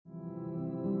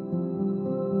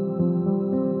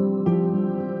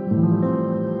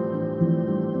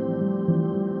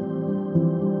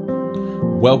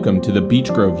Welcome to the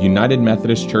Beech Grove United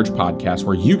Methodist Church podcast,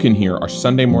 where you can hear our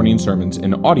Sunday morning sermons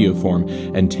in audio form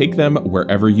and take them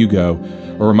wherever you go.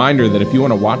 A reminder that if you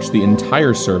want to watch the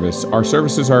entire service, our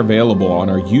services are available on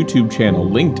our YouTube channel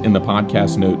linked in the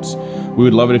podcast notes. We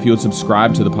would love it if you would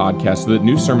subscribe to the podcast so that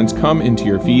new sermons come into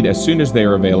your feed as soon as they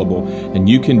are available, and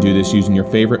you can do this using your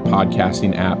favorite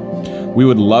podcasting app. We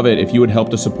would love it if you would help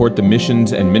to support the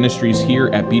missions and ministries here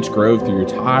at Beech Grove through your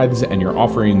tithes and your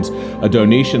offerings. A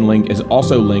donation link is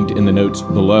also linked in the notes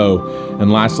below.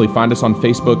 And lastly, find us on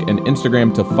Facebook and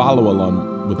Instagram to follow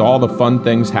along with all the fun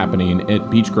things happening at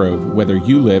Beech Grove, whether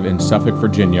you live in Suffolk,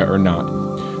 Virginia or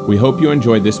not. We hope you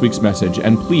enjoyed this week's message,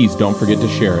 and please don't forget to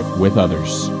share it with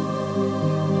others.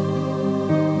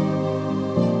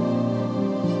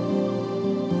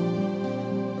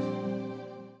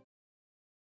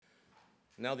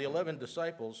 Now the 11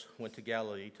 disciples went to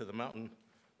Galilee, to the mountain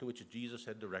to which Jesus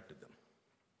had directed them.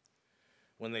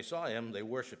 When they saw him, they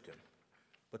worshipped him,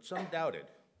 but some doubted.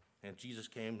 And Jesus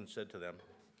came and said to them,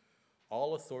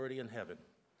 "All authority in heaven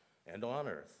and on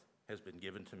earth has been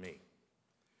given to me.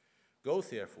 Go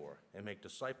therefore and make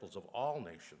disciples of all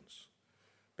nations,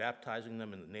 baptizing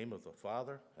them in the name of the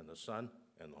Father and the Son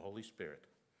and the Holy Spirit,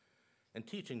 and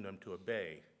teaching them to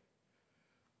obey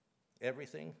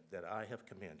everything that I have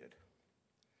commanded.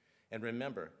 And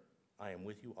remember, I am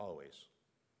with you always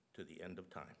to the end of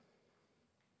time."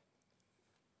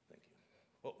 Thank you.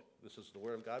 Oh, this is the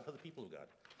word of God for the people of God.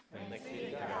 Thanks be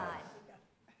to God.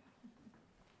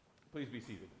 Please be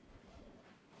seated.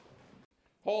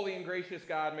 Holy and gracious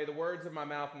God, may the words of my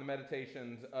mouth and the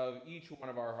meditations of each one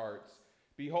of our hearts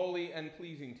be holy and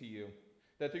pleasing to you,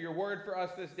 that through your word for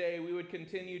us this day, we would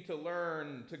continue to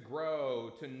learn, to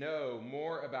grow, to know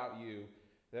more about you,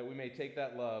 that we may take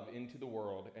that love into the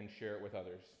world and share it with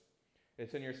others.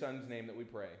 It's in your Son's name that we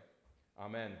pray.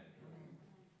 Amen.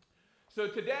 So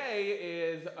today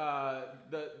is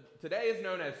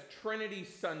known as Trinity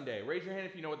Sunday. Raise your hand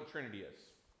if you know what the Trinity is.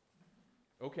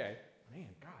 Okay. Man,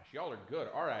 gosh, y'all are good.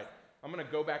 All right. I'm going to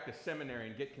go back to seminary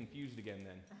and get confused again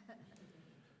then.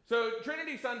 So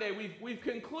Trinity Sunday, we've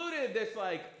concluded this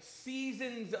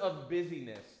seasons of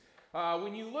busyness.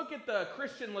 When you look at the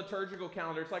Christian liturgical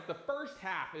calendar, it's like the first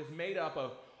half is made up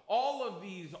of all of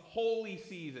these holy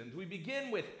seasons. We begin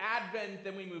with Advent,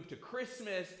 then we move to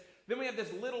Christmas, then we have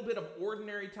this little bit of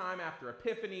ordinary time after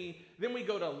Epiphany, then we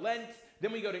go to Lent,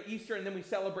 then we go to Easter, and then we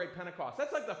celebrate Pentecost.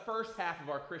 That's like the first half of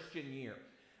our Christian year.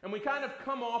 And we kind of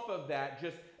come off of that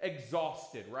just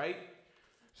exhausted, right?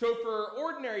 So for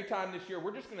ordinary time this year,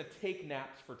 we're just going to take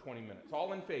naps for 20 minutes.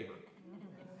 All in favor?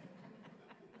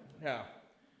 Yeah.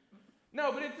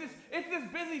 No, but it's this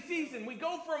busy season. We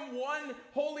go from one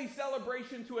holy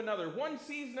celebration to another, one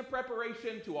season of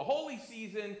preparation to a holy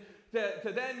season, to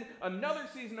then another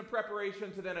season of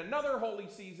preparation, to then another holy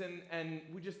season, and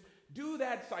we just do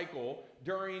that cycle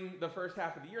during the first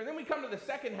half of the year. And then we come to the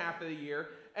second half of the year,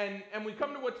 and we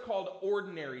come to what's called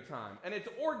ordinary time. And it's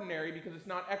ordinary because it's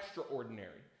not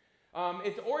extraordinary.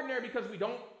 It's ordinary because we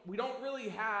don't really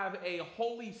have a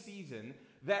holy season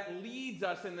that leads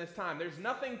us in this time. There's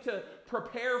nothing to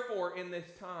prepare for in this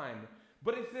time.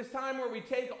 But it's this time where we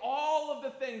take all of the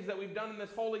things that we've done in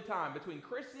this holy time between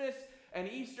Christmas and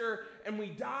Easter, and we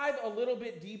dive a little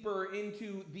bit deeper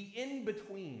into the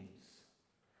in-betweens.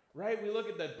 Right? We look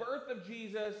at the birth of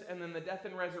Jesus and then the death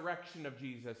and resurrection of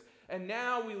Jesus. And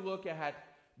now we look at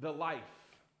the life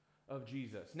of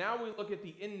Jesus. Now we look at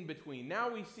the in-between. Now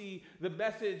we see the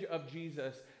message of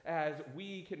Jesus as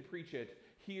we can preach it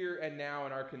here and now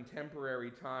in our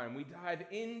contemporary time. We dive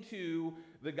into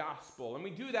the gospel. And we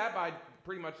do that by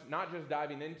pretty much not just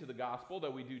diving into the gospel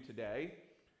that we do today,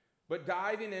 but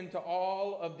diving into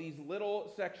all of these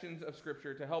little sections of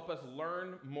Scripture to help us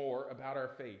learn more about our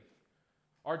faith.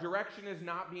 Our direction is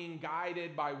not being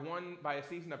guided by a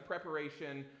season of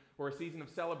preparation or a season of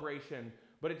celebration,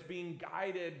 but it's being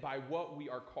guided by what we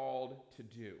are called to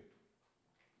do.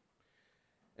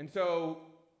 And so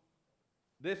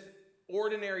this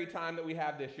ordinary time that we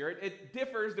have this year, it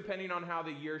differs depending on how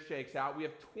the year shakes out. We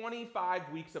have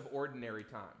 25 weeks of ordinary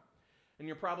time. And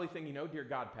you're probably thinking, "Oh, dear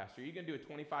God, Pastor, are you going to do a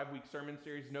 25-week sermon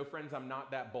series?" No, friends, I'm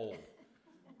not that bold.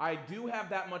 I do have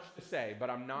that much to say, but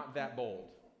I'm not that bold.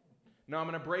 No, I'm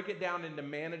going to break it down into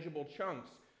manageable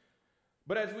chunks.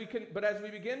 But as we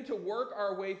begin to work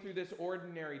our way through this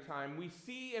ordinary time, we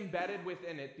see embedded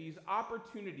within it these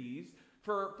opportunities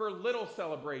for little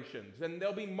celebrations, and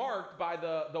they'll be marked by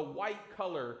the white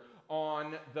color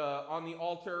on the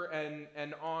altar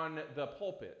and on the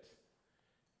pulpit.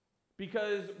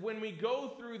 Because when we go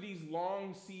through these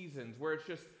long seasons where it's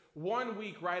just 1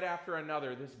 week right after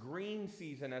another, this green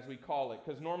season as we call it,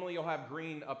 because normally you'll have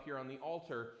green up here on the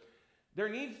altar, there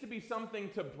needs to be something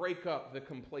to break up the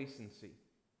complacency.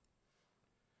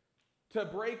 To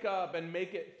break up and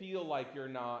make it feel like you're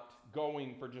not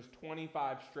going for just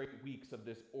 25 straight weeks of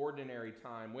this ordinary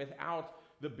time without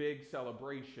the big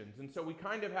celebrations. And so we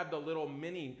kind of have the little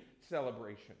mini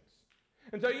celebrations.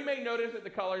 And so you may notice that the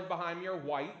colors behind me are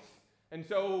white. And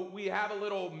so we have a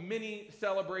little mini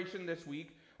celebration this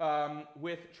week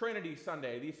with Trinity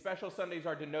Sunday. These special Sundays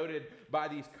are denoted by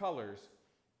these colors.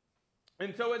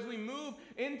 And so as we move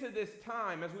into this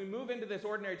time, as we move into this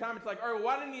ordinary time, it's like, all right,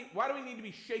 why do we need to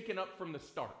be shaken up from the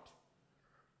start?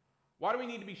 Why do we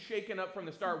need to be shaken up from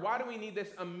the start? Why do we need this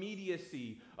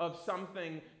immediacy of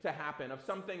something to happen, of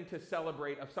something to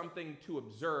celebrate, of something to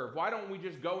observe? Why don't we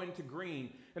just go into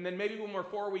green? And then maybe when we're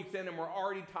 4 weeks in and we're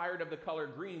already tired of the color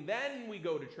green, then we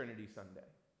go to Trinity Sunday.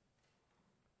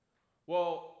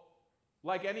 Well,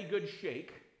 like any good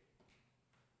shake,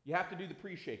 you have to do the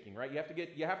pre-shaking, right?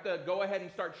 You have to go ahead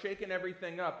and start shaking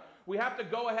everything up. We have to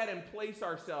go ahead and place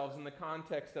ourselves in the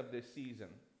context of this season.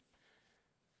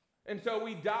 And so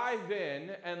we dive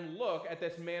in and look at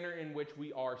this manner in which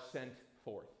we are sent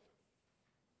forth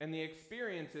and the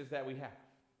experiences that we have.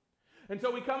 And so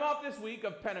we come off this week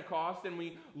of Pentecost and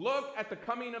we look at the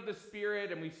coming of the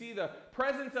Spirit and we see the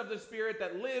presence of the Spirit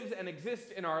that lives and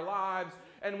exists in our lives.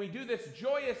 And we do this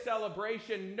joyous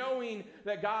celebration knowing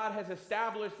that God has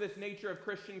established this nature of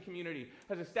Christian community,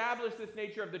 has established this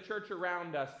nature of the church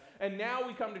around us. And now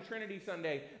we come to Trinity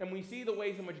Sunday and we see the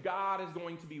ways in which God is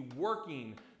going to be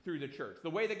working through the church, the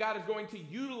way that God is going to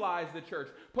utilize the church,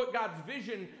 put God's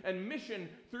vision and mission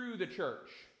through the church,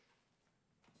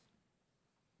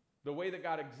 the way that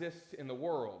God exists in the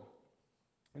world.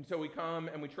 And so we come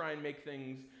and we try and make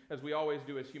things, as we always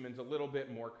do as humans, a little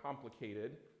bit more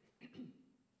complicated.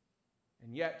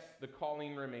 And yet, the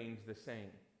calling remains the same.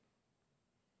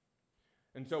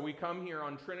 And so we come here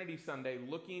on Trinity Sunday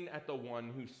looking at the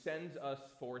one who sends us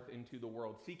forth into the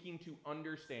world, seeking to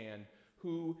understand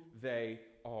who they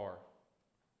are.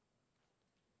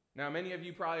 Now, many of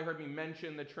you probably heard me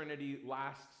mention the Trinity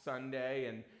last Sunday,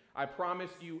 and I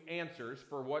promised you answers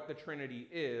for what the Trinity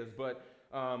is, but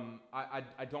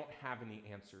I don't have any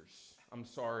answers. I'm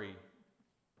sorry.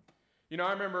 You know,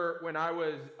 I remember when I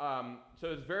was, so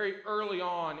it was very early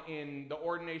on in the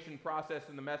ordination process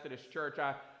in the Methodist Church.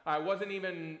 I wasn't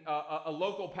even a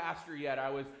local pastor yet.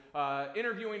 I was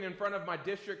interviewing in front of my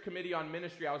district committee on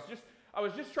ministry. I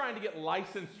was just trying to get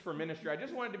licensed for ministry. I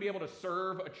just wanted to be able to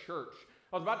serve a church.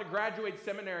 I was about to graduate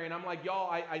seminary, and I'm like,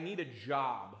 y'all, I need a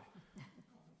job.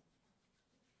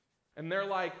 And they're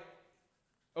like,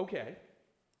 okay,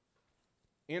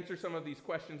 answer some of these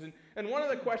questions. And one of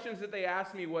the questions that they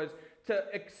asked me was to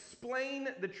explain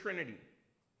the Trinity.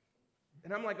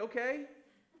 And I'm like, okay,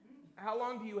 how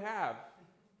long do you have?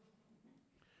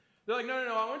 They're like, no,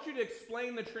 I want you to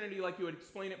explain the Trinity like you would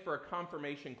explain it for a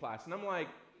confirmation class. And I'm like,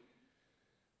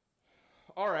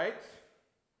 all right.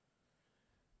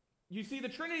 You see, the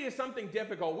Trinity is something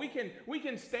difficult. We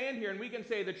can stand here and we can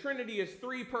say the Trinity is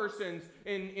three persons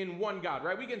in one God,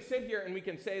 right? We can sit here and we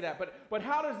can say that, but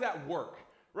how does that work,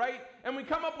 right? And we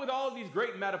come up with all of these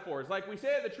great metaphors. Like we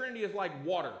say the Trinity is like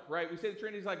water, right? We say the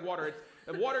Trinity is like water.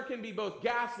 Water can be both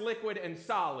gas, liquid, and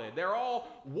solid. They're all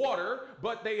water,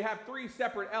 but they have three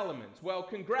separate elements. Well,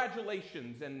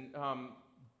 congratulations, and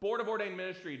Board of Ordained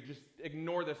Ministry, just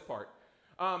ignore this part.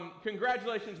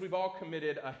 Congratulations, we've all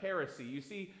committed a heresy. You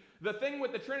see, the thing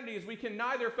with the Trinity is we can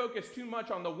neither focus too much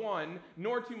on the one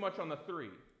nor too much on the three.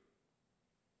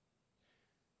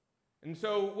 And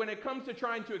so when it comes to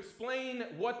trying to explain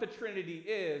what the Trinity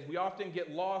is, we often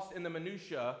get lost in the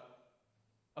minutia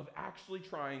of actually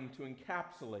trying to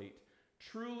encapsulate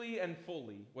truly and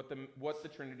fully what the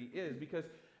Trinity is. Because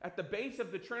at the base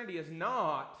of the Trinity is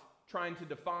not trying to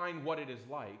define what it is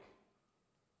like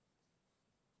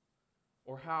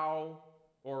or how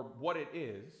or what it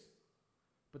is.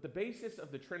 But the basis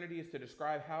of the Trinity is to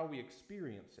describe how we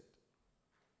experience it.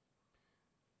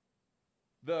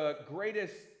 The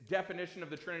greatest definition of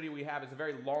the Trinity we have is a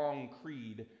very long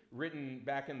creed written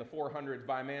back in the 400s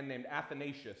by a man named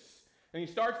Athanasius. And he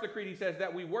starts the creed, he says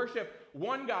that we worship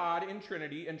one God in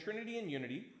Trinity and Trinity in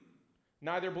unity,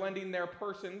 neither blending their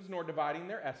persons nor dividing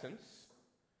their essence.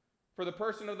 For the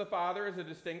person of the Father is a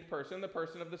distinct person, the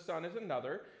person of the Son is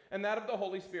another, and that of the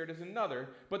Holy Spirit is another.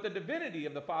 But the divinity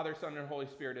of the Father, Son, and Holy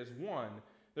Spirit is one,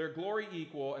 their glory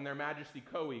equal, and their majesty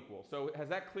co-equal. So has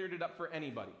that cleared it up for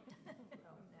anybody? No.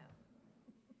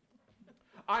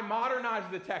 I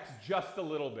modernized the text just a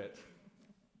little bit.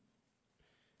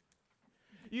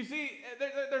 You see,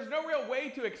 there's no real way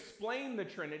to explain the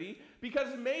Trinity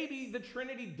because maybe the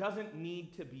Trinity doesn't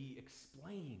need to be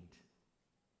explained.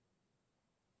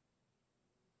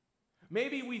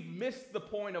 Maybe we've missed the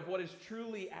point of what is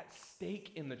truly at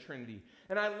stake in the Trinity.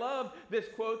 And I love this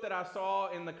quote that I saw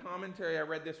in the commentary I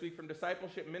read this week from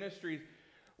Discipleship Ministries.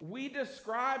 We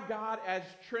describe God as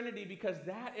Trinity because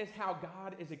that is how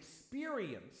God is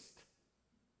experienced,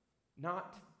 not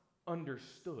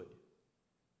understood.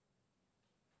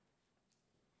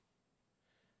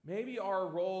 Maybe our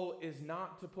role is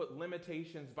not to put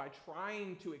limitations by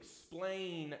trying to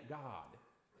explain God.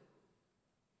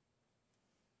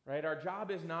 Right? Our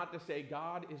job is not to say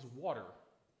God is water.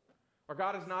 Our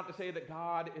God is not to say that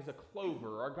God is a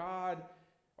clover.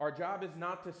 Our job is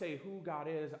not to say who God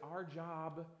is. Our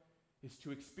job is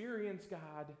to experience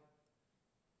God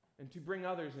and to bring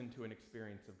others into an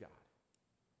experience of God.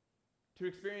 To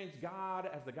experience God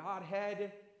as the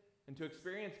Godhead and to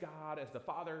experience God as the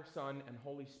Father, Son, and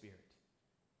Holy Spirit.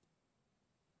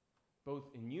 Both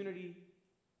in unity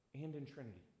and in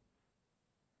Trinity.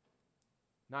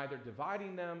 Neither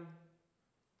dividing them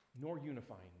nor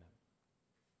unifying them,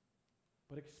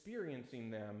 but experiencing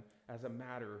them as a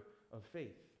matter of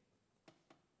faith.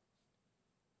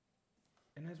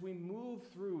 And as we move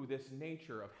through this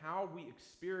nature of how we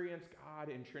experience God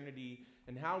in Trinity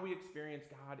and how we experience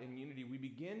God in unity, we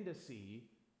begin to see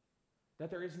that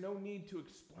there is no need to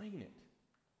explain it.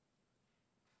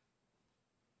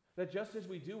 That just as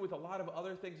we do with a lot of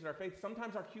other things in our faith,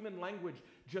 sometimes our human language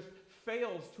just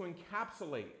fails to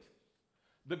encapsulate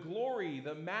the glory,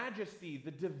 the majesty,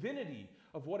 the divinity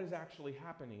of what is actually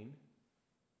happening.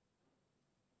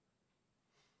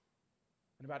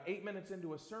 And about 8 minutes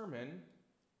into a sermon,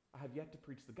 I have yet to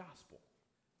preach the gospel.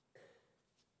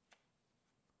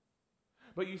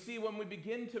 But you see, when we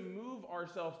begin to move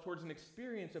ourselves towards an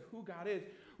experience of who God is,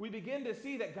 we begin to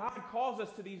see that God calls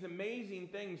us to these amazing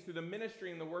things through the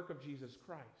ministry and the work of Jesus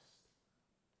Christ.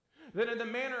 That in the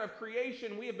manner of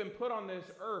creation, we have been put on this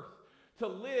earth to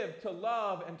live, to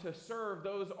love, and to serve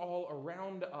those all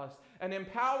around us. And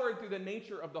empowered through the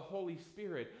nature of the Holy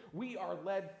Spirit, we are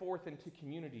led forth into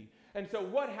community. And so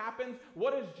what happens?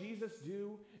 What does Jesus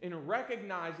do in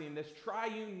recognizing this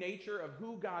triune nature of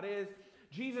who God is?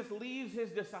 Jesus leaves his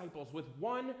disciples with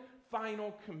one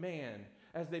final command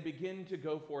as they begin to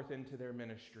go forth into their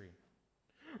ministry.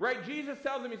 Right? Jesus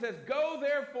tells them, he says, "Go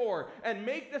therefore and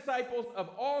make disciples of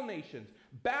all nations,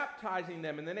 baptizing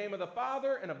them in the name of the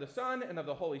Father and of the Son and of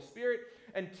the Holy Spirit,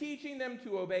 and teaching them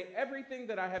to obey everything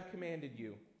that I have commanded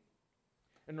you.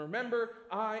 And remember,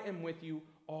 I am with you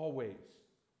always."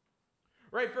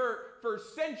 Right, for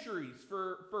centuries,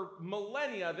 for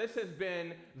millennia, this has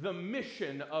been the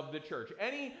mission of the church.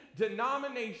 Any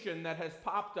denomination that has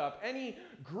popped up, any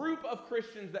group of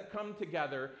Christians that come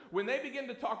together, when they begin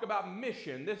to talk about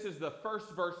mission, this is the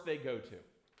first verse they go to.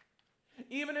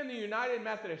 Even in the United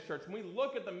Methodist Church, when we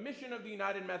look at the mission of the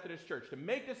United Methodist Church to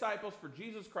make disciples for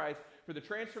Jesus Christ, for the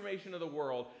transformation of the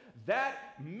world,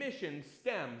 that mission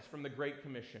stems from the Great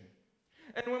Commission.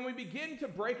 And when we begin to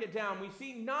break it down, we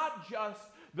see not just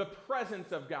the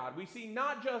presence of God. We see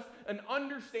not just an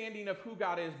understanding of who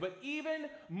God is, but even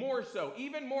more so,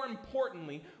 even more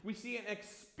importantly, we see an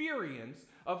experience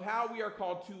of how we are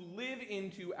called to live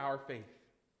into our faith.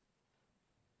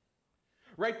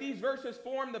 Right? These verses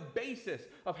form the basis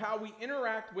of how we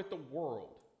interact with the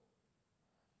world,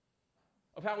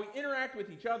 of how we interact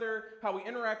with each other, how we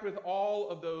interact with all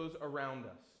of those around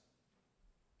us.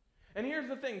 And here's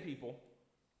the thing, people.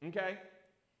 Okay?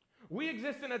 We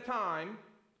exist in a time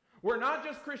where not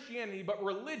just Christianity, but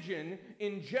religion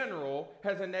in general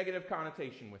has a negative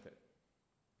connotation with it.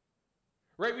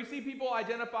 Right? We see people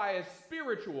identify as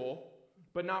spiritual,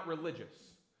 but not religious.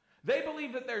 They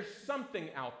believe that there's something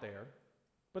out there,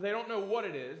 but they don't know what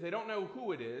it is. They don't know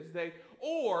who it is.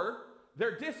 Or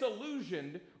they're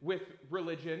disillusioned with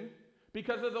religion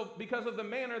because of the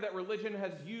manner that religion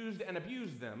has used and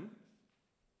abused them.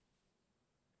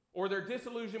 Or they're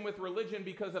disillusioned with religion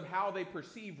because of how they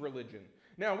perceive religion.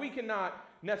 Now, we cannot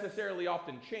necessarily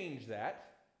often change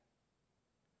that,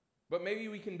 but maybe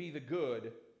we can be the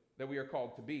good that we are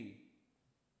called to be.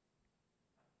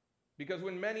 Because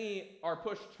when many are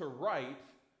pushed to write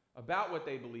about what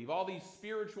they believe, all these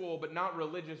spiritual but not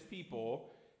religious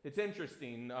people, it's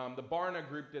interesting. The Barna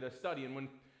group did a study, and when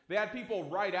they had people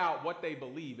write out what they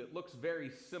believe, it looks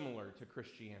very similar to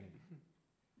Christianity.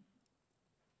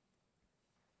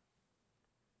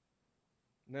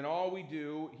 And then all we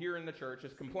do here in the church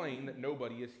is complain that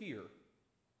nobody is here.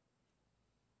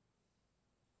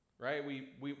 Right?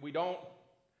 We don't,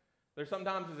 there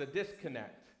sometimes is a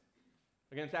disconnect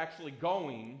against actually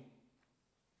going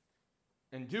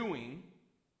and doing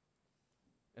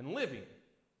and living.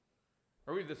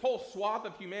 Or we have this whole swath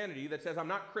of humanity that says, I'm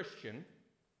not Christian.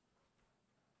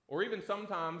 Or even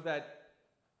sometimes that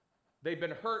They've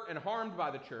been hurt and harmed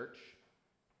by the church.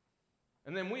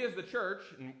 And then we as the church,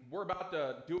 and we're about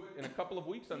to do it in a couple of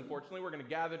weeks, unfortunately, we're going to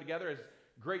gather together as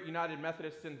Great United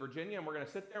Methodists in Virginia, and we're going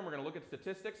to sit there and we're going to look at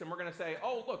statistics, and we're going to say,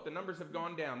 oh, look, the numbers have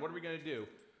gone down. What are we going to do?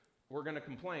 We're going to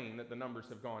complain that the numbers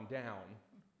have gone down.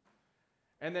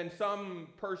 And then some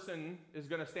person is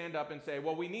going to stand up and say,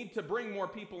 well, we need to bring more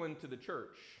people into the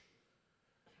church.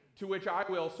 To which I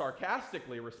will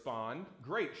sarcastically respond,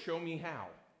 great, show me how.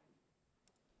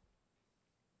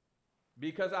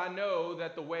 Because I know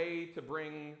that the way to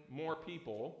bring more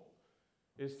people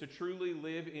is to truly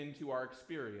live into our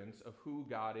experience of who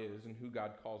God is and who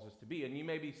God calls us to be. And you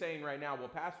may be saying right now, well,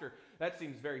 Pastor, that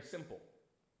seems very simple.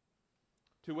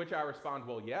 To which I respond,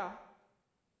 well, yeah.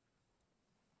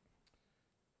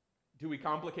 Do we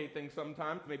complicate things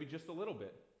sometimes? Maybe just a little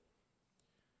bit.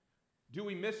 Do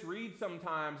we misread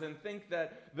sometimes and think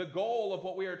that the goal of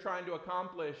what we are trying to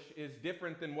accomplish is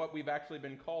different than what we've actually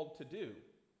been called to do?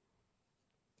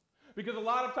 Because a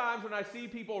lot of times when I see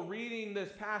people reading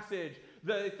this passage,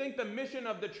 they think the mission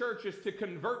of the church is to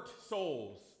convert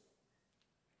souls,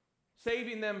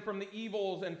 saving them from the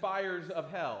evils and fires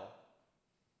of hell.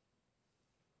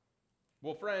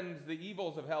 Well, friends, the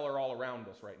evils of hell are all around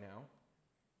us right now.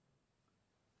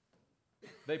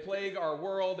 They plague our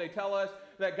world. They tell us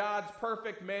that God's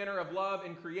perfect manner of love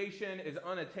and creation is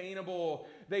unattainable.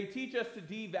 They teach us to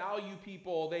devalue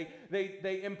people.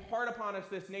 They impart upon us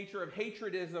this nature of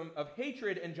hatred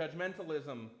and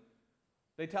judgmentalism.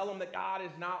 They tell them that God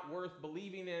is not worth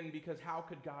believing in because how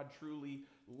could God truly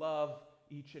love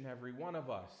each and every one of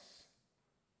us?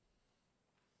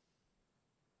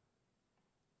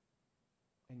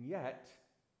 And yet,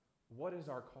 what is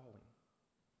our calling?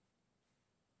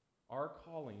 Our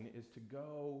calling is to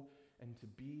go and to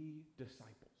be disciples.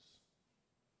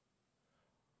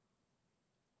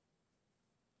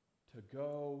 To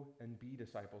go and be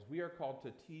disciples. We are called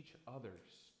to teach others,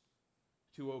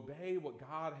 to obey what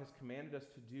God has commanded us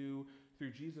to do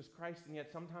through Jesus Christ, and yet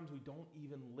sometimes we don't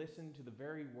even listen to the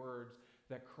very words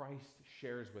that Christ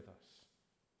shares with us.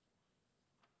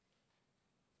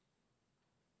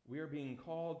 We are being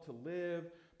called to live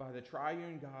by the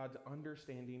triune God's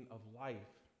understanding of life,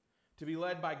 to be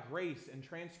led by grace and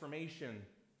transformation,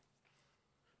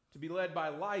 to be led by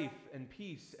life and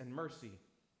peace and mercy.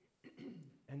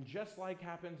 And just like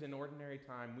happens in ordinary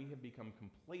time, we have become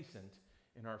complacent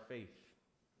in our faith.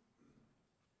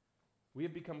 We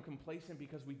have become complacent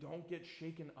because we don't get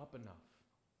shaken up enough.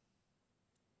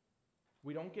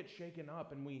 We don't get shaken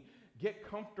up, and we get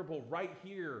comfortable right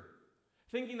here,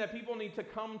 thinking that people need to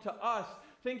come to us,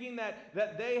 thinking that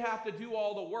they have to do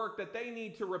all the work, that they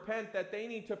need to repent, that they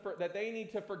need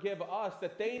to forgive us,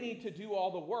 that they need to do all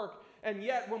the work. And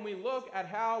yet, when we look at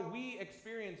how we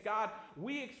experience God,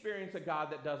 we experience a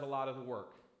God that does a lot of the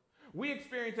work. We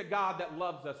experience a God that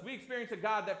loves us. We experience a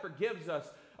God that forgives us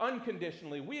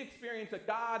unconditionally. We experience a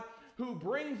God who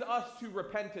brings us to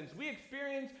repentance. We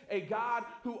experience a God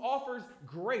who offers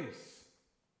grace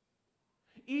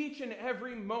each and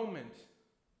every moment.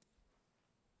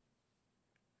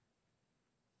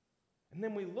 And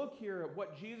then we look here at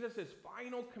what Jesus'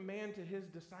 final command to his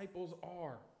disciples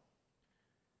are.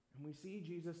 And we see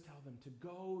Jesus tell them to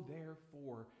go,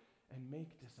 therefore, and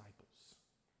make disciples.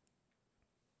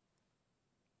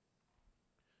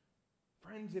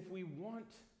 Friends, if we want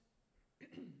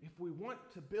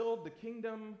to build the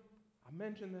kingdom, I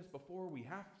mentioned this before, we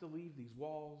have to leave these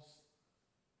walls.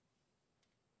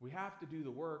 We have to do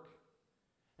the work.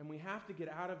 And we have to get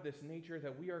out of this nature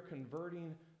that we are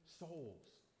converting souls.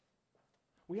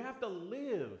 We have to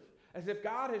live as if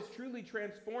God has truly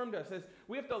transformed us.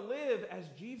 We have to live as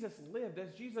Jesus lived,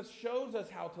 as Jesus shows us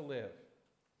how to live.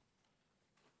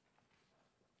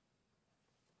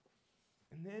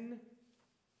 And then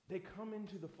they come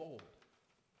into the fold.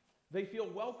 They feel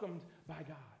welcomed by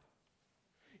God.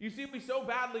 You see, we so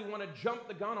badly want to jump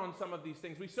the gun on some of these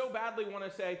things. We so badly want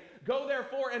to say, go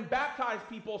therefore and baptize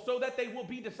people so that they will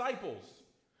be disciples.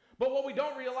 But what we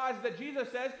don't realize is that Jesus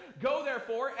says, go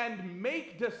therefore and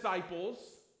make disciples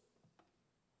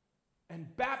and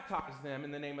baptize them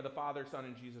in the name of the Father, Son,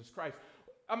 and Jesus Christ.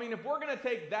 I mean, if we're going to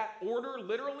take that order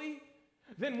literally,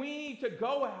 then we need to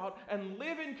go out and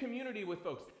live in community with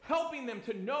folks, helping them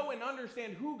to know and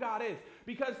understand who God is.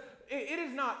 Because it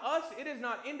is not us, it is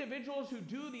not individuals who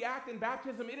do the act in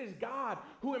baptism, it is God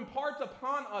who imparts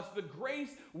upon us the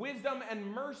grace, wisdom, and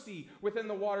mercy within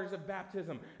the waters of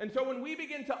baptism. And so when we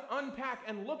begin to unpack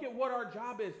and look at what our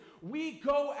job is, we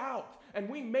go out and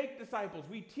we make disciples,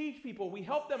 we teach people, we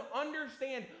help them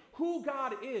understand who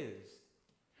God is.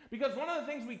 Because one of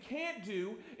the things we can't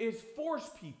do is force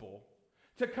people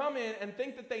to come in and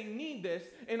think that they need this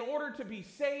in order to be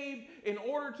saved, in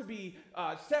order to be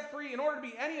set free, in order to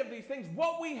be any of these things.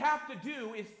 What we have to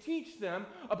do is teach them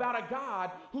about a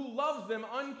God who loves them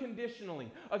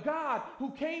unconditionally, a God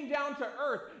who came down to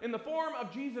earth in the form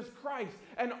of Jesus Christ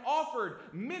and offered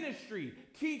ministry,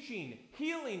 teaching,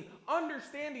 healing,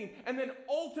 understanding, and then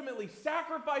ultimately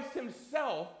sacrificed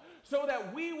himself so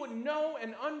that we would know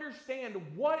and understand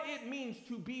what it means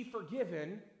to be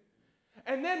forgiven.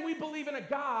 And then we believe in a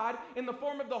God in the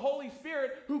form of the Holy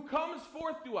Spirit who comes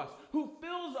forth to us, who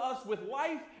fills us with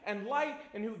life and light,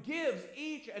 and who gives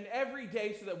each and every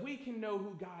day so that we can know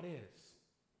who God is.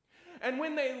 And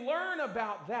when they learn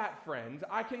about that, friends,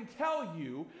 I can tell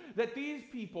you that these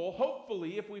people,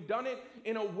 hopefully, if we've done it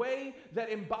in a way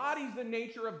that embodies the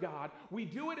nature of God, we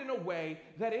do it in a way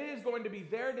that it is going to be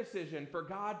their decision for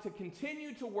God to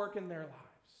continue to work in their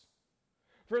lives,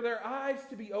 for their eyes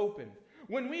to be opened.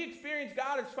 When we experience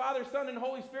God as Father, Son, and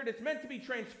Holy Spirit, it's meant to be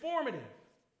transformative.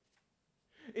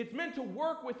 It's meant to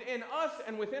work within us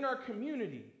and within our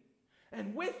community.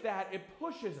 And with that, it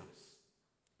pushes us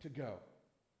to go.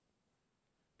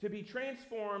 To be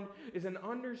transformed is an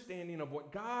understanding of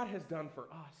what God has done for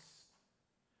us.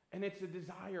 And it's a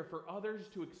desire for others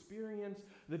to experience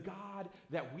the God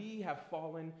that we have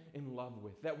fallen in love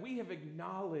with, that we have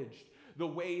acknowledged the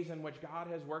ways in which God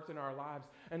has worked in our lives,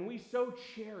 and we so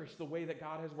cherish the way that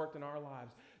God has worked in our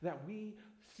lives that we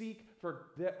seek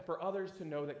for others to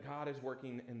know that God is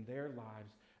working in their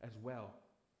lives as well.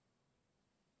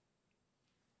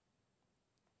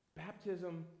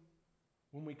 Baptism,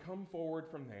 when we come forward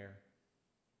from there,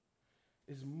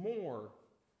 is more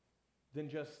than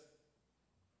just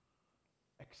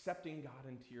accepting God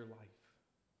into your life.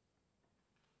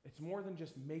 It's more than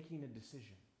just making a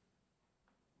decision.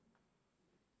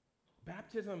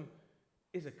 Baptism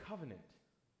is a covenant.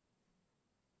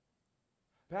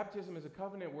 Baptism is a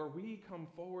covenant where we come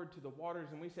forward to the waters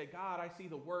and we say, God, I see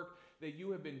the work that you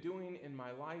have been doing in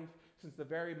my life since the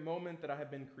very moment that I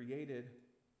have been created.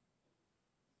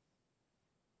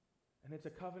 And it's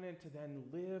a covenant to then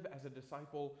live as a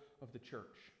disciple of the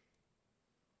church.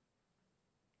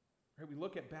 Right? We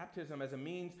look at baptism as a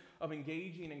means of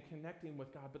engaging and connecting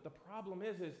with God, but the problem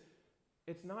is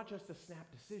it's not just a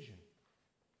snap decision.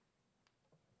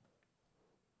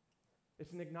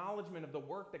 It's an acknowledgement of the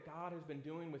work that God has been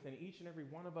doing within each and every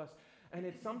one of us. And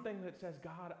it's something that says,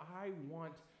 God, I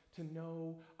want to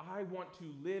know, I want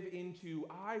to live into,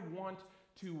 I want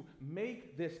to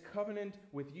make this covenant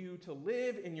with you, to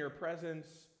live in your presence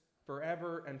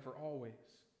forever and for always.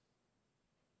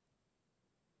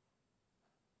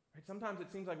 Right? Sometimes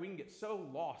it seems like we can get so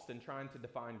lost in trying to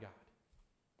define God.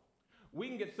 We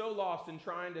can get so lost in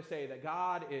trying to say that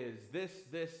God is this,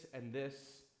 and this,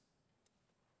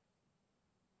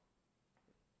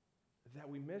 that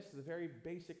we miss the very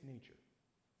basic nature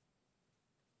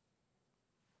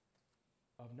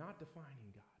of not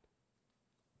defining God,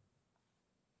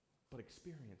 but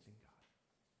experiencing God.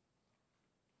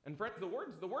 And friends, the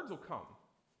words will come.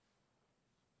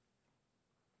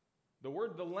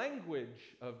 The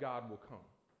language of God will come.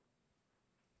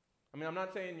 I mean, I'm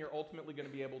not saying you're ultimately going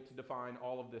to be able to define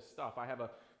all of this stuff. I have a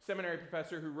seminary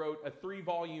professor who wrote a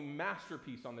 3-volume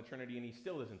masterpiece on the Trinity, and he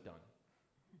still isn't done.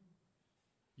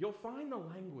 You'll find the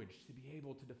language to be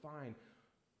able to define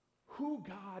who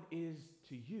God is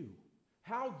to you,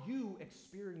 how you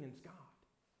experience God.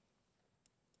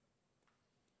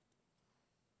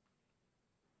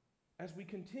 As we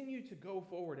continue to go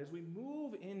forward, as we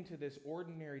move into this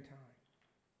ordinary time,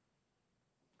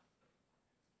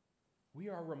 we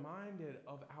are reminded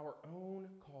of our own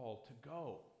call to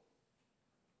go.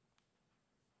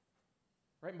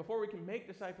 Right? And before we can make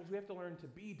disciples, we have to learn to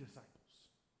be disciples.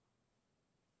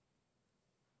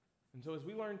 And so as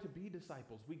we learn to be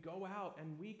disciples, we go out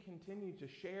and we continue to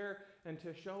share and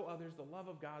to show others the love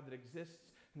of God that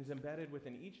exists and is embedded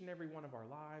within each and every one of our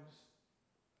lives.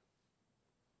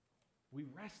 We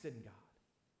rest in God.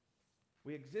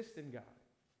 We exist in God.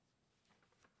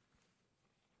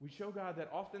 We show God that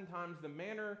oftentimes the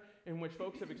manner in which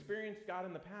folks have experienced God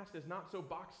in the past is not so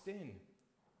boxed in.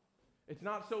 It's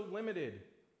not so limited.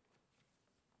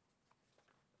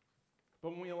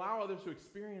 But when we allow others to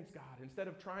experience God, instead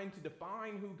of trying to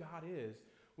define who God is,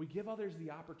 we give others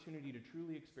the opportunity to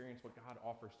truly experience what God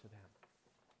offers to them.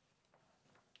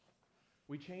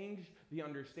 We change the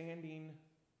understanding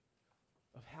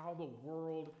of how the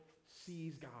world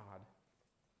sees God.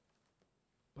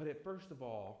 But first of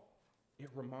all, it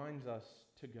reminds us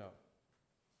to go.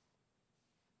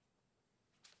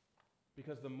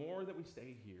 Because the more that we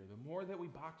stay here, the more that we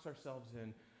box ourselves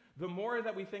in, The more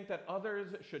that we think that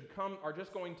others are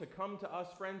just going to come to us,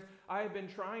 friends, I have been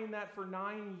trying that for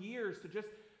 9 years to just,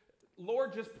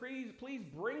 Lord, just please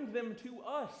bring them to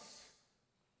us.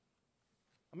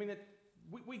 I mean,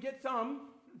 we get some,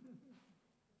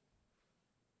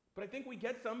 but I think we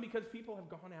get some because people have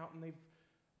gone out and they've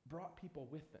brought people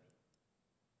with them.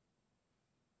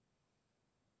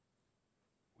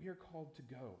 We are called to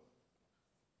go.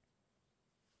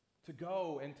 To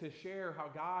go and to share how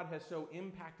God has so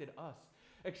impacted us.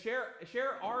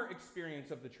 Share our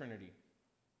experience of the Trinity.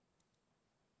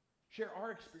 Share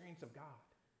our experience of God.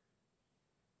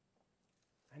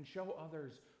 And show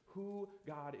others who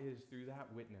God is through that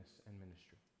witness and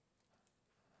ministry.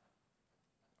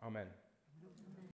 Amen.